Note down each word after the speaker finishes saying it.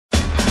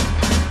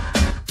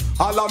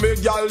All of me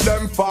gal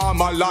them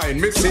farm a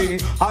line. Me sing.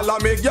 All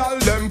of me gal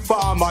them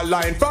farm a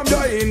line. From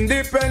the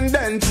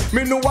independent,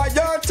 me know why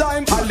your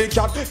time. Alley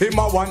cat, him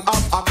a one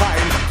of a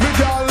kind. Me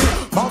gal,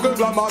 muggle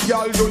glamour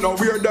gal, you know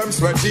wear them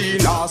sweaty.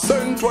 Now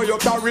scent where you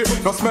carry,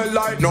 no smell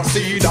like no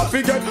seed. I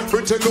forget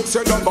pretty looks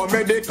you number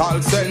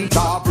medical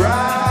center.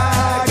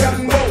 Brag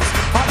and boast.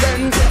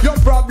 Again, your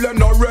problem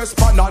no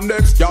rest on the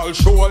next gal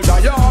shoulder.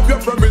 You have your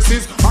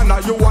premises and now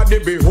you are the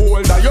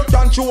beholder. You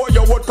can show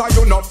your what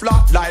you no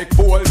flat like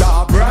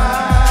folder.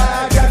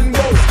 Brag and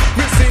boast.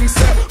 Me sing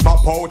say,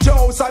 pop out your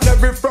house and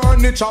every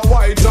furniture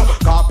white.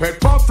 Carpet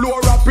for floor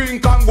a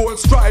pink and gold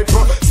stripe.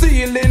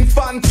 Ceiling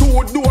fan,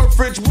 two door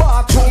fridge,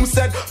 bathroom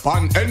set.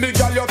 Pan any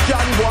gal you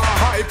can go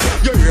hype.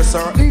 You hear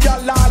certain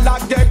gal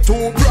all get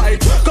too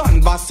bright.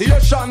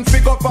 Conversation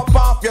figure pop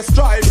off your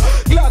stripe.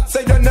 Glad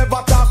say you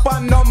never tap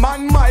on no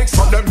man mic.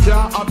 So them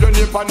can't have your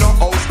nip on no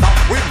house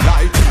top with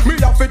light. Me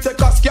have to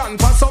take a scan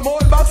for some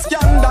old back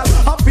scandal.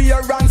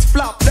 Appearance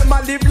flap, them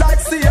a live like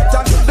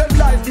Satan. Them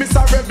life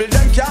miserable,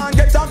 them can't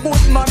get a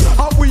good man.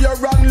 And we a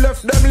run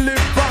left them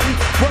live on.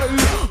 Well,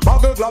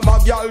 muggle glamour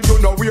gal,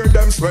 you know wear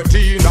them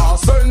sweaty. Now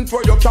scent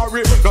where you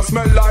carry, no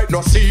smell like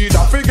no seed.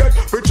 I forget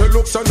pretty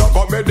looks and no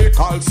go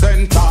medical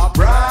center.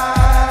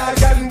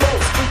 Brag and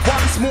boast.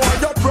 Once more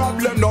your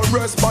problem no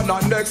rest on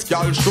the next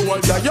gal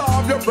shoulder. You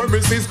have your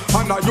premises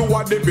and now you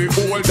are the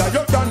beholder.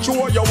 You can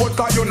show your work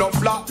and you no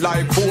flat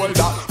like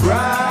folder.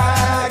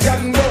 Brag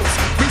and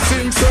boast. We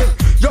sing say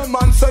your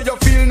man say you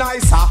feel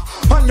nicer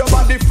and your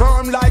body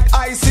firm like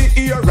icy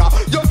era.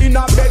 You in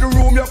a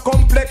bedroom your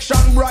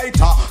complexion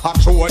brighter. I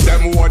show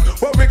them what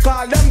we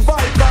call them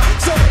viper.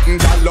 Certain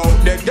gal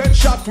out there get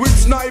shot with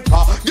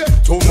sniper.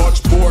 Get too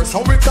much force so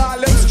we call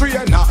them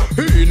strainer.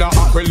 In a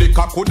acrylic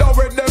I coulda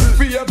wear them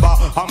favor.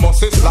 I must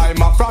say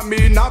slimer from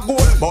me in a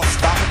gold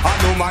buster. I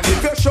know man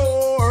if you're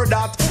sure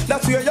that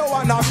that's where you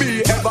wanna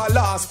be.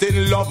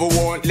 Everlasting love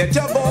won't let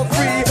you go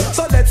free.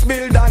 So let's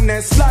build a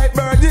nest like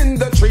bird in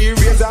the tree.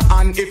 Raise your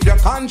hand if your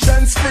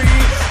conscience free.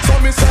 So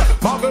me say,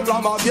 muggle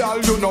glamour girl,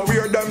 you know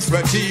wear them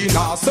sweaty.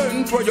 Now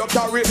scent where you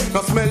carry,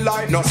 no smell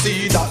like no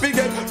seed. I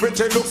forget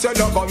pretty looks you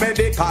know go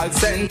medical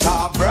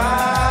center.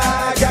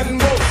 Brag and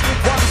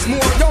boast. Once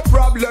more your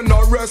problem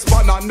no rest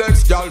on the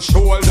next girl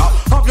shoulder.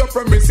 Have your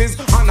premises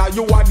and now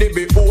you are the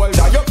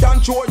beholder. You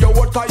can show your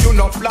water, you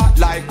no flat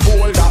like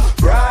folder.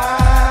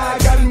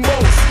 Brag and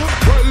boast.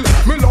 Well,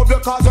 me love you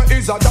cause you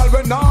is a doll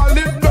when I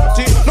live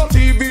dirty. No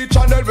TV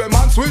channel when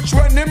man switch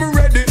when him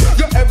ready.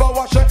 You ever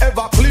wash, you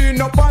ever clean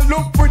up and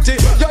look pretty.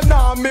 You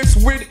now mix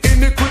with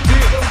iniquity.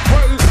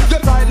 Well, you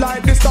tight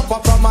like the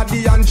stopper from a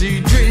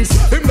D&G drinks.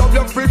 Him love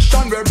your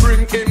friction, we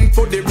bring him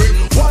to the ring.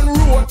 One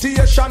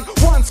rotation,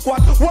 one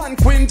squat, one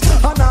quint,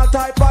 and all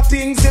type of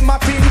things in my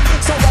thing.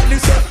 So what they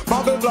say,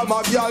 muggle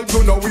glamour girl,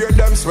 you know wear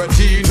them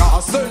sweaty. Now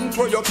scent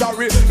where you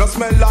carry, no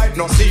smell like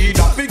no seed.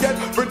 I forget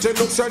pretty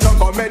looks, you know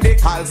go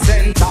medical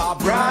center.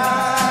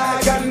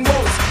 Brag and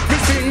boast. Me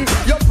sing,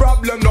 your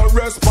problem no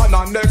rest on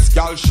the next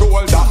gal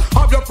shoulder.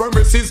 Have your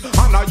premises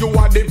and now you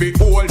are the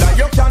beholder.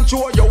 You can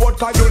show your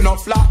water, you no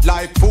flat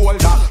like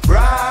folder.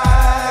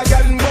 Brag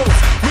and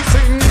boast. Me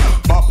sing,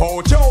 pop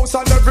out your house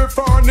and every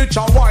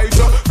furniture white.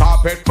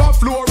 Carpet for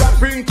floor a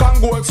pink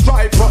and gold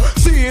stripe.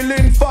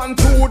 Ceiling fan,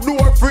 two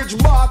door fridge,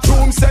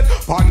 bathroom set.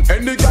 Pan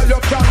any gal you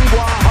can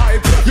go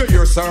hype. You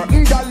hear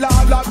certain gal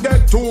all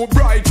get too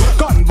bright.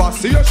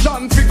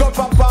 Conversation figure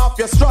pop off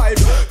your stripe.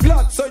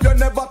 Glad so you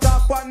never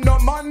tap on no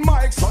man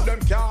mic. So them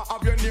can't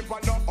have your nip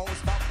on no